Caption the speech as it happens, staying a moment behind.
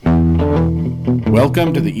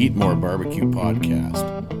Welcome to the Eat More Barbecue podcast.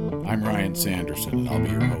 I'm Ryan Sanderson, and I'll be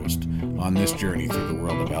your host on this journey through the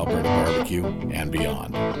world of Alberta barbecue and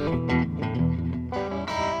beyond.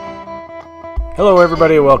 Hello,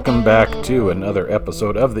 everybody. Welcome back to another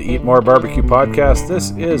episode of the Eat More Barbecue podcast.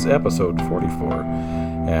 This is episode 44,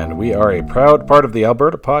 and we are a proud part of the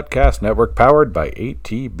Alberta Podcast Network powered by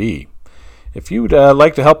ATB. If you'd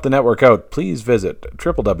like to help the network out, please visit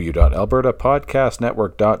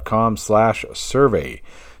www.albertapodcastnetwork.com/survey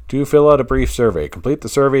to fill out a brief survey. Complete the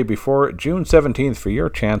survey before June 17th for your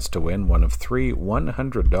chance to win one of 3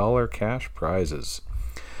 $100 cash prizes.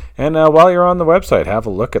 And while you're on the website, have a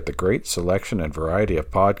look at the great selection and variety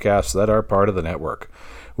of podcasts that are part of the network.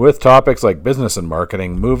 With topics like business and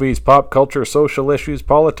marketing, movies, pop culture, social issues,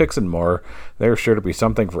 politics, and more, there's sure to be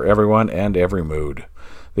something for everyone and every mood.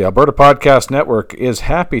 The Alberta Podcast Network is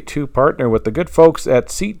happy to partner with the good folks at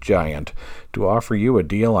Seat Giant to offer you a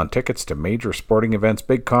deal on tickets to major sporting events,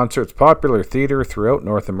 big concerts, popular theater throughout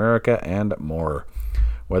North America, and more.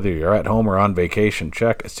 Whether you're at home or on vacation,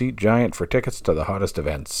 check Seat Giant for tickets to the hottest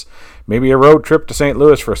events. Maybe a road trip to St.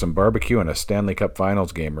 Louis for some barbecue and a Stanley Cup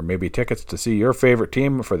Finals game, or maybe tickets to see your favorite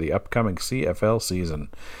team for the upcoming CFL season.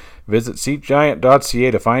 Visit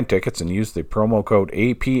SeatGiant.ca to find tickets and use the promo code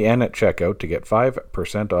APN at checkout to get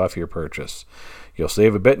 5% off your purchase. You'll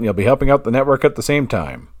save a bit and you'll be helping out the network at the same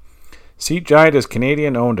time. Seat Giant is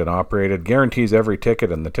Canadian owned and operated, guarantees every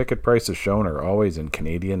ticket, and the ticket prices shown are always in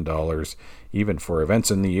Canadian dollars, even for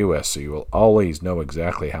events in the US, so you will always know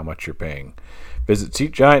exactly how much you're paying. Visit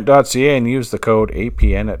SeatGiant.ca and use the code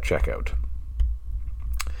APN at checkout.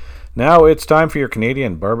 Now it's time for your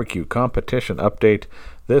Canadian barbecue competition update.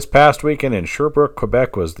 This past weekend in Sherbrooke,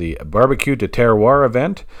 Quebec was the Barbecue de Terroir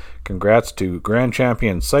event. Congrats to Grand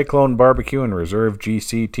Champion Cyclone Barbecue and Reserve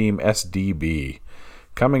GC Team SDB.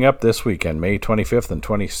 Coming up this weekend, May 25th and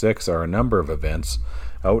 26th, are a number of events.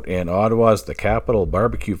 Out in Ottawa is the Capital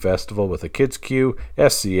Barbecue Festival with a Kids Queue,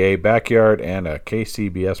 SCA, Backyard, and a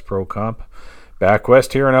KCBS Pro Comp. Back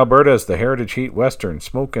west here in Alberta is the Heritage Heat Western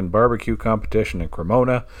Smoke and Barbecue Competition in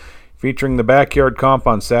Cremona, featuring the Backyard Comp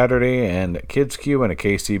on Saturday and Kids Queue and a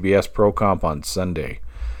KCBS Pro Comp on Sunday.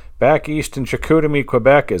 Back east in Chicoutimi,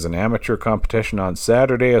 Quebec is an amateur competition on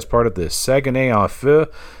Saturday as part of the Saguenay en Feu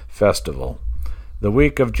Festival. The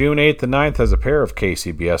week of June 8th and 9th has a pair of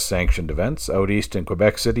KCBS-sanctioned events. Out east in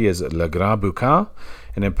Quebec City is Le Grand Boucan,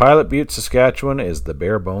 and in Pilot Butte, Saskatchewan is the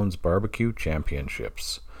Bare Bones Barbecue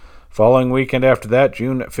Championships. Following weekend after that,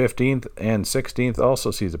 June 15th and 16th, also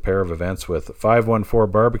sees a pair of events with 514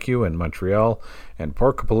 Barbecue in Montreal and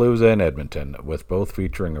Porkapalooza in Edmonton, with both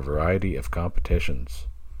featuring a variety of competitions.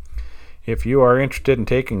 If you are interested in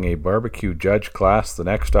taking a barbecue judge class, the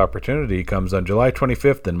next opportunity comes on July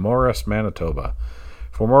 25th in Morris, Manitoba.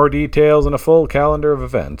 For more details and a full calendar of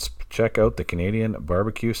events, check out the Canadian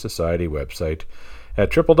Barbecue Society website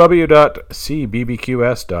at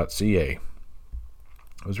www.cbbqs.ca.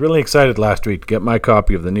 I was really excited last week to get my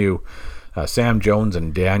copy of the new Sam Jones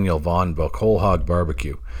and Daniel Vaughn book, Whole Hog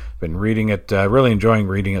Barbecue. Been reading it, really enjoying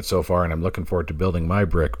reading it so far, and I'm looking forward to building my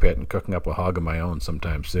brick pit and cooking up a hog of my own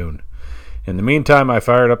sometime soon. In the meantime, I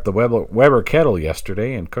fired up the Weber kettle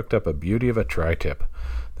yesterday and cooked up a beauty of a tri-tip.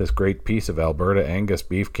 This great piece of Alberta Angus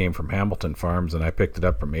beef came from Hamilton Farms, and I picked it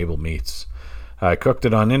up from Able Meats. I cooked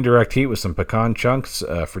it on indirect heat with some pecan chunks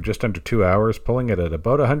for just under 2 hours, pulling it at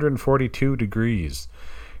about 142 degrees.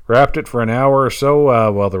 Wrapped it for an hour or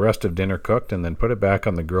so while the rest of dinner cooked, and then put it back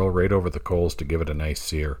on the grill right over the coals to give it a nice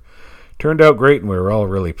sear. Turned out great, and we were all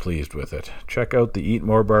really pleased with it. Check out the Eat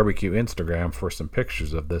More Barbecue Instagram for some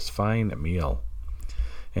pictures of this fine meal.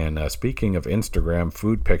 And speaking of Instagram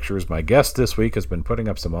food pictures, my guest this week has been putting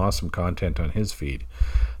up some awesome content on his feed.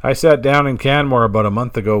 I sat down in Canmore about a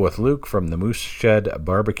month ago with Luke from the Moose Shed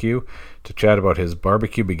Barbecue to chat about his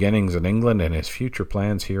barbecue beginnings in England and his future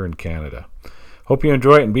plans here in Canada. Hope you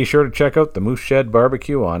enjoy it, and be sure to check out the Moose Shed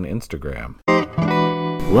Barbecue on Instagram.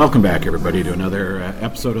 Welcome back, everybody, to another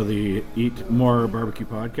episode of the Eat More Barbecue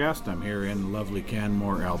podcast. I'm here in lovely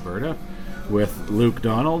Canmore, Alberta, with Luke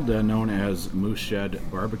Donald, known as Moose Shed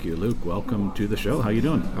Barbecue. Luke, welcome to the show. How you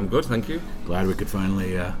doing? I'm good, thank you. Glad we could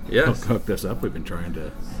finally hook this up. We've been trying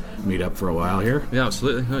to meet up for a while here. Yeah,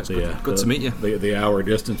 absolutely. No, it's good to meet you. The hour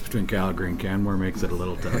distance between Calgary and Canmore makes it a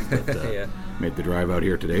little tough, but made the drive out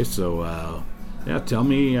here today. So, tell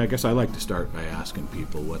me, I guess I like to start by asking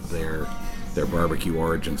people what their barbecue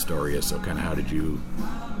origin story is. So kind of how did you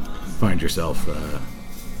find yourself a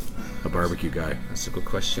barbecue guy? That's a good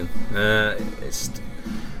question. I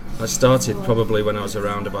started probably when I was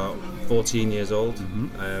around about 14 years old.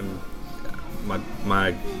 Mm-hmm.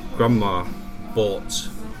 My grandma bought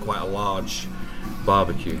quite a large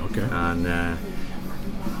barbecue. Okay. And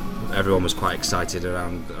everyone was quite excited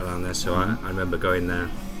around there. So I remember going there.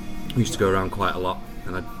 We used to go around quite a lot,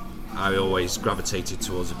 and I always gravitated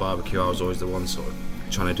towards the barbecue. I was always the one sort of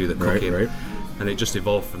trying to do the cooking, Right. and it just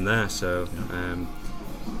evolved from there. So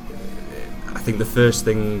I think the first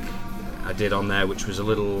thing I did on there, which was a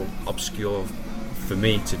little obscure for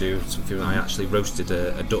me to do, something I actually roasted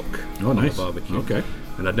a duck on nice. the barbecue. Okay.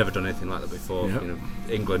 And I'd never done anything like that before. Yep. You know,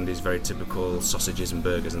 England is very typical sausages and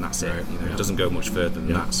burgers, and that's Right. it. You know, Yep. it doesn't go much further than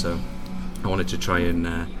Yep. that. So I wanted to try and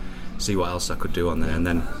see what else I could do on there, and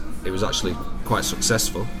then it was actually quite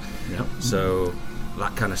successful. Yep. So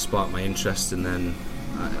that kind of sparked my interest, and then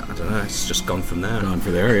I don't know, it's just gone from there. Gone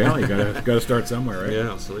for there, yeah. You gotta start somewhere, right?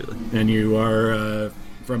 Yeah, absolutely. And you are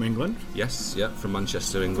from England? Yes, yeah, from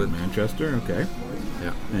Manchester, England. Manchester, okay.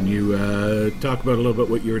 Yeah. And you talk about a little bit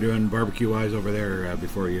what you were doing barbecue-wise over there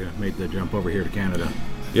before you made the jump over here to Canada.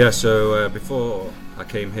 Yeah, so before I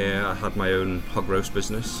came here, I had my own hog roast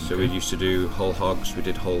business. So we used to do whole hogs, we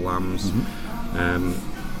did whole lambs,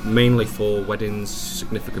 mainly for weddings,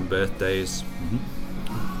 significant birthdays.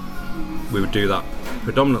 We would do that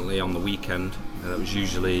predominantly on the weekend. That was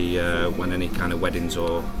usually when any kind of weddings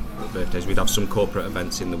or birthdays. We'd have some corporate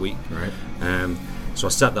events in the week. Right. So I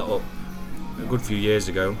set that up a good few years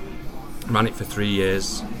ago, ran it for 3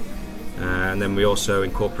 years. And then we also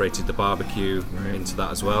incorporated the barbecue into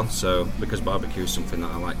that as well. So because barbecue is something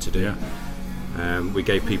that I like to do, we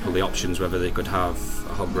gave people the options whether they could have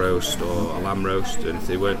a hog roast or a lamb roast, and if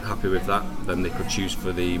they weren't happy with that, then they could choose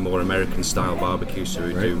for the more American style barbecue. So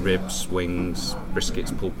we do ribs, wings,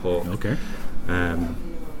 briskets, pulled pork. Okay.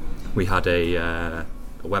 We had a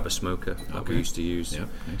Weber smoker that we used to use. Yeah,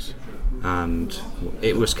 nice. And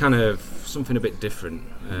it was kind of something a bit different.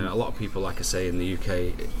 A lot of people, like I say, in the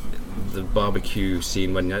UK, the barbecue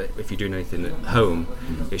scene, if you're doing anything at home,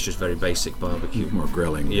 it's just very basic barbecue. More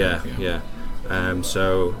grilling. Yeah.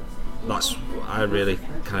 So that's I really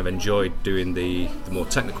kind of enjoyed doing the more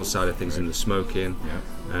technical side of things and the smoking.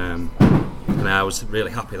 And I was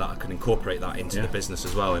really happy that I could incorporate that into the business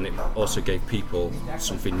as well, and it also gave people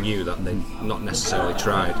something new that they'd not necessarily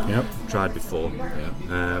tried before.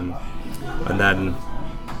 And then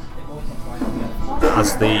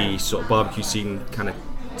as the sort of barbecue scene kind of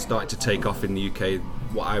started to take off in the UK,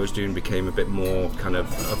 what I was doing became a bit more kind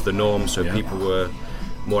of the norm, so people were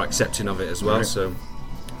more accepting of it as well. So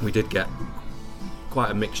we did get quite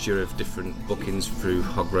a mixture of different bookings through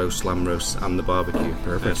hog roast, lamb roast, and the barbecue.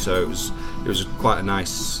 Perfect. So it was quite a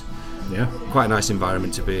nice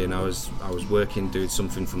environment to be in. I was working, doing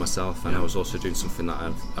something for myself, and I was also doing something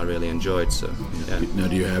that I really enjoyed. So Now,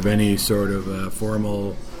 do you have any sort of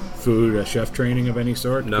formal food chef training of any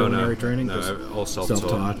sort? Culinary training? No, all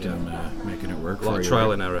self-taught and making it work for you. A lot of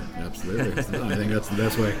trial and error. Absolutely. I think that's the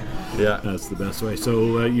best way. Yeah, that's the best way.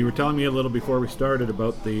 So you were telling me a little before we started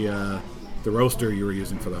about the roaster you were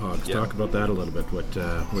using for the hogs. Talk about that a little bit.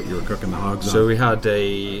 What you were cooking the hogs on. So we had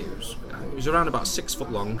it was around about 6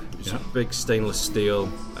 foot long. It was a big stainless steel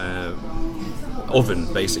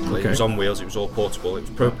oven, basically. Okay. It was on wheels. It was all portable. It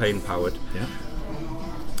was propane powered.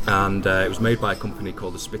 And it was made by a company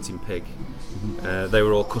called the Spitting Pig. They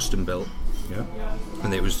were all custom built.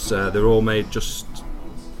 And it was they were all made just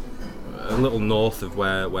a little north of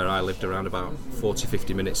where I lived, around about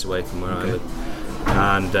 40-50 minutes away from where I lived.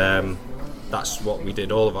 And that's what we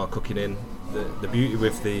did all of our cooking in. The beauty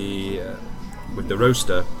with the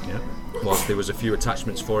roaster was there was a few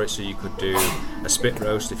attachments for it, so you could do a spit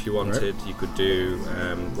roast if you wanted. You could do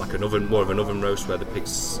like more of an oven roast where the pig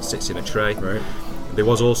sits in a tray. There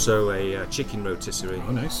was also a chicken rotisserie.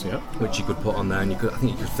 Oh, nice, which you could put on there, and I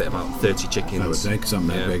think you could fit about 30 chickens. I would think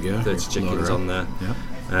something that big, 30 chickens on there.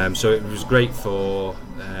 So it was great for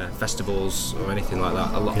festivals or anything like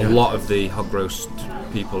that. A lot of the hog roast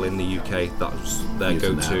people in the UK, that was their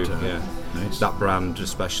go-to. Nice. That brand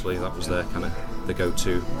especially, that was their kind of the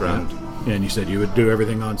go-to brand. And you said you would do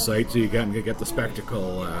everything on site, so you get the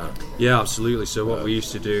spectacle. Yeah, absolutely. So what we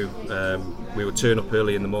used to do, we would turn up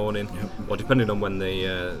early in the morning, or depending on when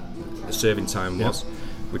the serving time was.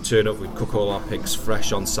 We'd turn up, we'd cook all our pigs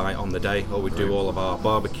fresh on site on the day, or we'd do all of our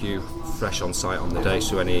barbecue fresh on site on the day,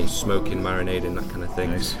 so any smoking, marinating, that kind of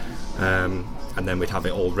thing. Nice. And then we'd have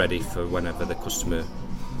it all ready for whenever the customer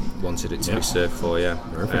wanted it to be served for.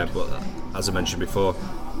 But as I mentioned before,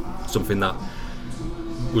 something that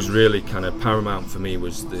was really kind of paramount for me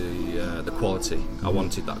was the quality. I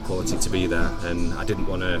wanted that quality to be there, and I didn't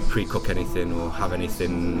want to pre-cook anything or have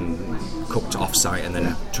anything cooked off-site and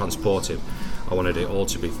then transport it. I wanted it all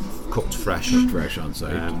to be cooked fresh on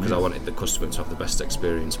site, because I wanted the customer to have the best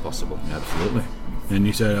experience possible. Absolutely. And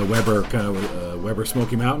you said Weber, kind of Weber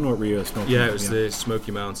Smoky Mountain. What were you smoking? Yeah, it was the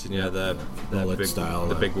Smoky Mountain. Yeah, the bullet big, style,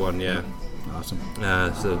 the big one. Yeah. Awesome.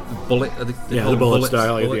 So bullet. The bullet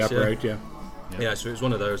style, bullets, the upright. Yeah. So it was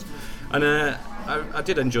one of those, and I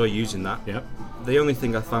did enjoy using that. Yep. The only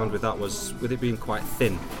thing I found with that was, with it being quite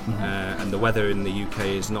thin, and the weather in the UK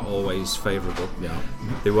is not always favourable. Yeah.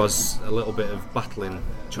 There was a little bit of battling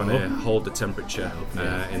trying to hold the temperature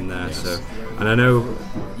in there. Yes. So, and I know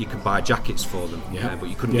you could buy jackets for them, Yeah. but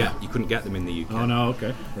you couldn't get them in the UK. Oh no.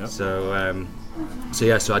 Okay. Yep.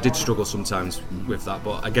 So I did struggle sometimes with that,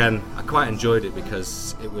 but again, I quite enjoyed it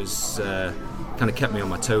because it was kind of kept me on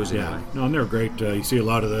my toes in a way. No, and they're great. You see a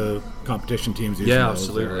lot of the competition teams using Yeah, those.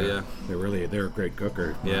 absolutely. They're a great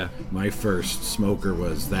cooker. Yeah. My first smoker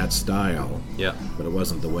was that style. Yeah. But it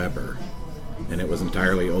wasn't the Weber, and it was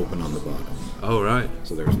entirely open on the bottom. Oh right.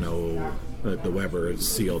 So there's no. The Weber is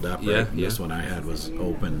sealed up. Yeah. Right? This one I had was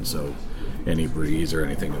open, so any breeze or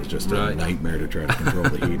anything, it was just a Right. nightmare to try to control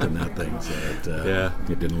the heat in that thing. So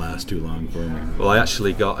it didn't last too long for me. Well, I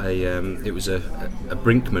actually got it was a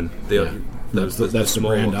Brinkman. That's the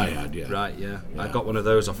small brand one. I had. Yeah. Right, yeah. I got one of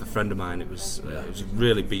those off a friend of mine. It was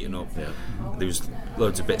really beaten up. Yeah. There was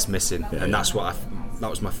loads of bits missing, and that's what that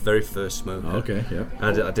was my very first smoker. Okay. Yeah.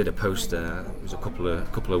 I did a post. It was a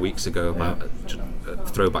couple of weeks ago about a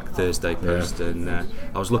Throwback Thursday post, and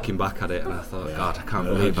I was looking back at it, and I thought, God, I can't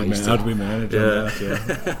believe I used to. How do we manage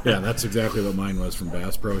that? Yeah, that's exactly what mine was from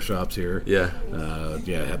Bass Pro Shops here. Yeah.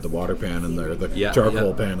 It had the water pan in there, the Yeah,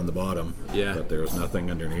 charcoal pan in the bottom. Yeah. But there was nothing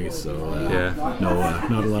underneath, so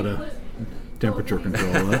not a lot of temperature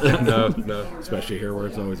control. No. Especially here where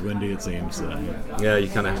it's always windy, it seems. Yeah, you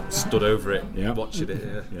kind of stood over it, Yeah. watching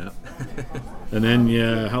it. Yeah. And then,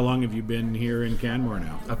 how long have you been here in Canmore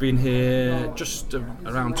now? I've been here just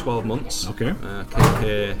around 12 months. Okay. Came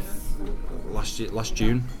here last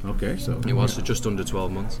June. Okay, so It was so just under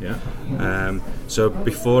 12 months. Yeah. So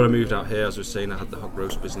before I moved out here, as I was saying, I had the hog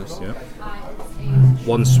roast business. Yeah.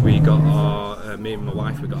 Once we got me and my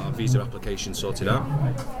wife, we got our visa application sorted out,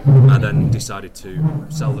 I then decided to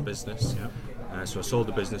sell the business. Yeah. So I sold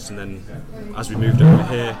the business, and then as we moved over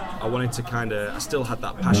here, I wanted to I still had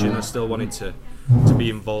that passion. I still wanted to be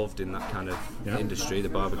involved in that kind of industry, the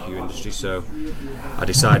barbecue industry. So I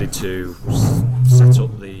decided to set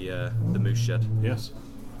up the moose shed. Yes.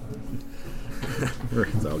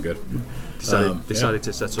 It's all good. Decided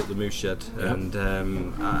to set up the moose shed, and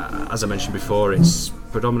as I mentioned before, it's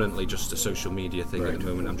predominantly just a social media thing at the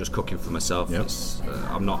moment. I'm just cooking for myself. Yep.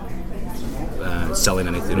 I'm not selling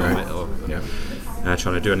anything on it or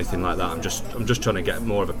trying to do anything like that. I'm just trying to get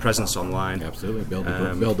more of a presence online. Absolutely, build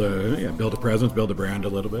a presence, build a brand a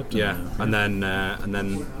little bit. And then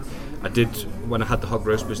I did, when I had the hog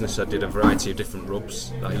roast business, I did a variety of different rubs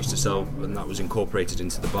that I used to sell, and that was incorporated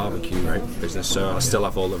into the barbecue business. So I still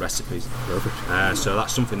have all the recipes. Perfect. So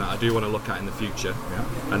that's something that I do want to look at in the future.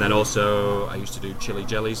 Yeah. And then also I used to do chili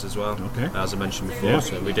jellies as well, as I mentioned before. Yeah.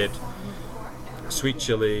 So we did sweet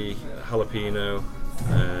chili, jalapeno,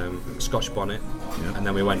 Scotch bonnet, and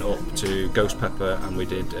then we went up to ghost pepper, and we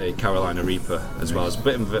did a Carolina Reaper as well. As a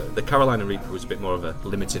bit of the Carolina Reaper was a bit more of a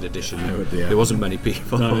limited edition. There wasn't many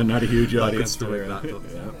people. Not a huge audience for that.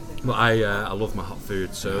 But I love my hot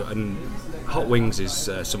food. So, and hot wings is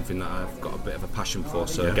something that I've got a bit of a passion for.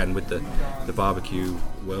 So again, with the barbecue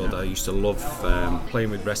world, I used to love playing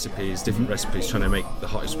with recipes, different recipes, trying to make the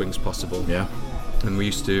hottest wings possible. Yeah. And we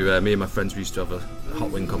used to, me and my friends, we used to have a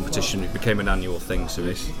hot wing competition. It became an annual thing, so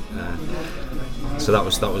so that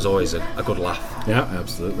was always a good laugh. Yeah,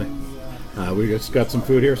 absolutely. We just got some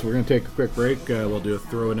food here, so we're going to take a quick break. We'll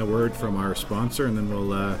throw in a word from our sponsor, and then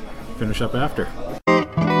we'll finish up after.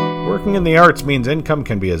 Working in the arts means income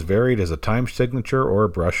can be as varied as a time signature or a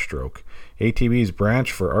brushstroke. ATB's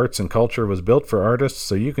branch for arts and culture was built for artists,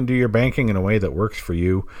 so you can do your banking in a way that works for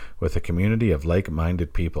you with a community of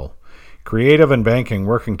like-minded people. Creative and banking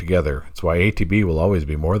working together. It's why ATB will always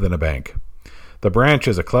be more than a bank. The branch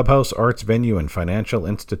is a clubhouse, arts venue, and financial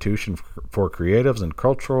institution for creatives and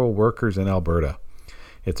cultural workers in Alberta.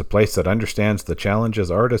 It's a place that understands the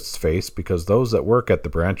challenges artists face because those that work at the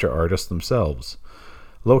branch are artists themselves.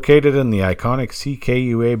 Located in the iconic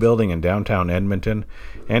CKUA building in downtown Edmonton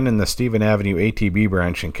and in the Stephen Avenue ATB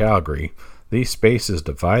branch in Calgary, these spaces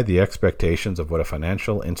defy the expectations of what a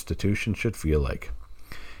financial institution should feel like.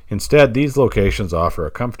 Instead, these locations offer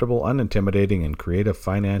a comfortable, unintimidating, and creative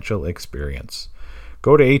financial experience.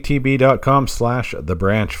 Go to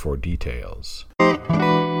atb.com/thebranch for details.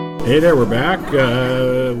 Hey there, we're back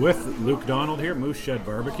with Luke Donald here, Moose Shed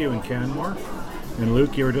Barbecue in Canmore. And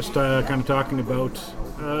Luke, you were just kind of talking about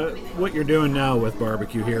what you're doing now with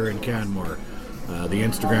barbecue here in Canmore. the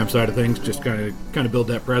Instagram side of things, just kind of build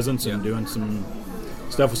that presence and doing some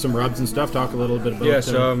stuff with some rubs and stuff. Talk a little bit about. Yeah,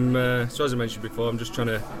 so so as I mentioned before, I'm just trying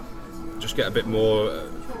to get a bit more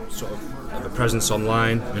sort of a presence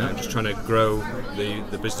online. I'm just trying to grow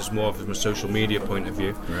the business more from a social media point of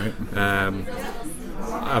view. Right.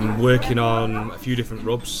 I'm working on a few different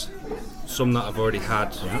rubs. Some that I've already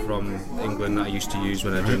had from England that I used to use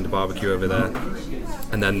when I joined the barbecue over there,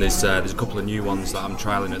 and then there's a couple of new ones that I'm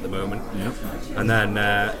trialling at the moment. And then,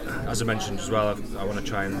 as I mentioned as well, I want to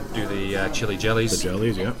try and do the chili jellies. The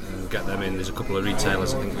jellies, and get them in. There's a couple of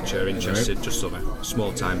retailers I think which are interested, just on a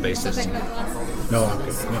small time basis. No, I'm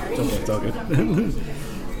good. No, it's all good.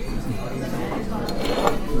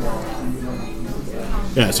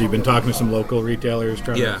 Yeah, so you've been talking to some local retailers,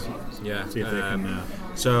 trying to see if they can.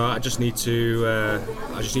 So I just need to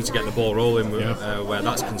get the ball rolling where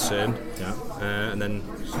that's concerned, and then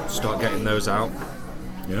start getting those out.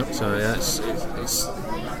 So it's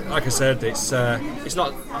like I said, it's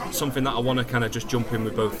not something that I want to kind of just jump in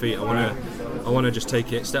with both feet. I want to just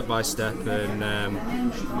take it step by step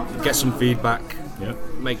and get some feedback.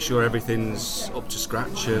 Make sure everything's up to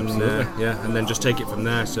scratch, and and then just take it from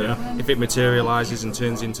there. So if it materialises and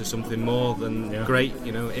turns into something more, then great.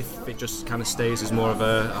 If it just kind of stays as more of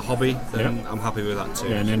a hobby, then I'm happy with that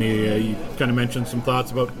too. And any you kind of mentioned some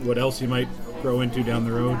thoughts about what else you might grow into down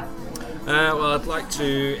the road. Well, I'd like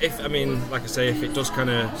to, like I say, if it does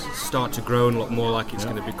kind of start to grow and look more like it's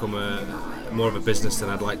going to become more of a business,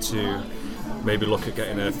 then I'd like to maybe look at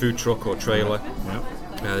getting a food truck or trailer.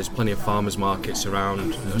 There's plenty of farmers markets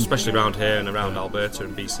around, especially around here and around Alberta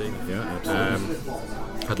and BC.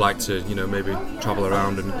 I'd like to, maybe travel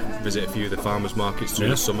around and visit a few of the farmers markets through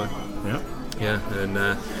the summer. And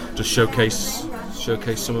just showcase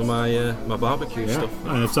some of my barbecue stuff.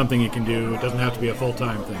 And it's something you can do. It doesn't have to be a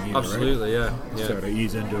full-time thing either, absolutely, right? Sort of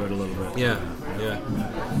ease into it a little bit.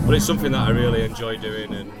 But it's something that I really enjoy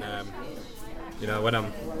doing, and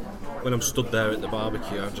when I'm stood there at the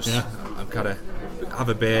barbecue, I'm kind of have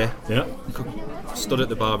a beer. Stood at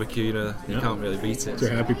the barbecue, you can't really beat it. It's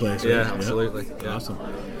a happy place. Right? Absolutely. Awesome.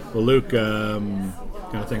 Well, Luke, kind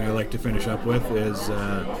of thing I like to finish up with is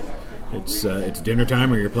it's dinner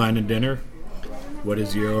time, or you're planning dinner. What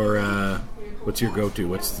is what's your go-to?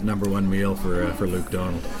 What's the number one meal for Luke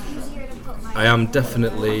Donald? I am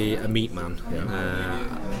definitely a meat man.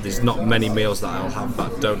 There's not many meals that I'll have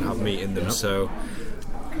that don't have meat in them, so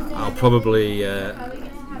I'll probably,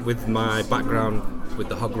 with my background with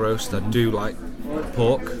the hog roast, I do like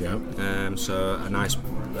pork. So a nice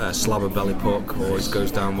slab of belly pork always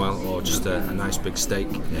goes down well, or just a nice big steak.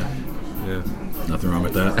 Nothing wrong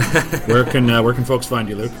with that. Where can folks find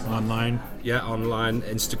you, Luke? Online? Online,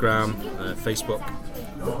 Instagram, Facebook.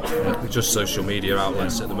 Just social media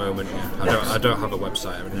outlets at the moment. I don't have a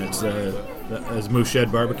website or anything. It's as Moose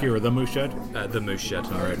Shed Barbecue, or the Moose Shed? The Moose Shed.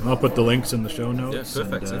 All right. I'll put the links in the show notes.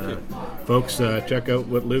 Perfect. Thank you. Folks, check out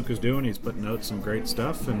what Luke is doing. He's putting out some great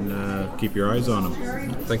stuff, and keep your eyes on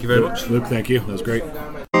him. Thank you very much. Luke, thank you. That was great.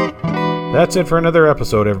 That's it for another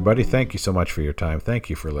episode, everybody. Thank you so much for your time. Thank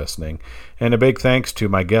you for listening. And a big thanks to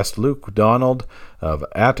my guest, Luke Donald, of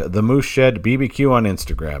the Moose Shed BBQ on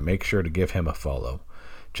Instagram. Make sure to give him a follow.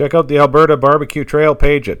 Check out the Alberta Barbecue Trail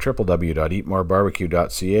page at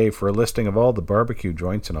www.eatmorebarbecue.ca for a listing of all the barbecue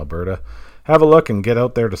joints in Alberta. Have a look and get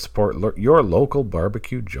out there to support your local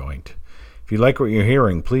barbecue joint. If you like what you're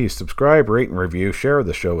hearing, please subscribe, rate, and review. Share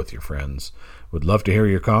the show with your friends. Would love to hear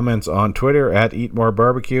your comments on Twitter at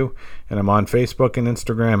EatMoreBarbecue, and I'm on Facebook and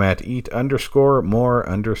Instagram at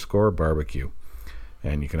eat_more_barbecue.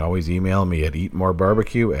 And you can always email me at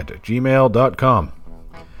eatmorebarbecue@gmail.com.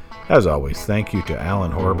 As always, thank you to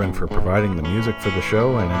Alan Horban for providing the music for the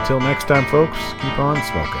show, and until next time, folks, keep on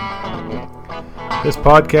smoking. This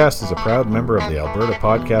podcast is a proud member of the Alberta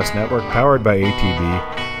Podcast Network, powered by ATB,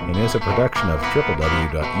 and is a production of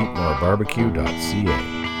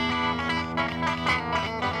www.eatmorebarbecue.ca.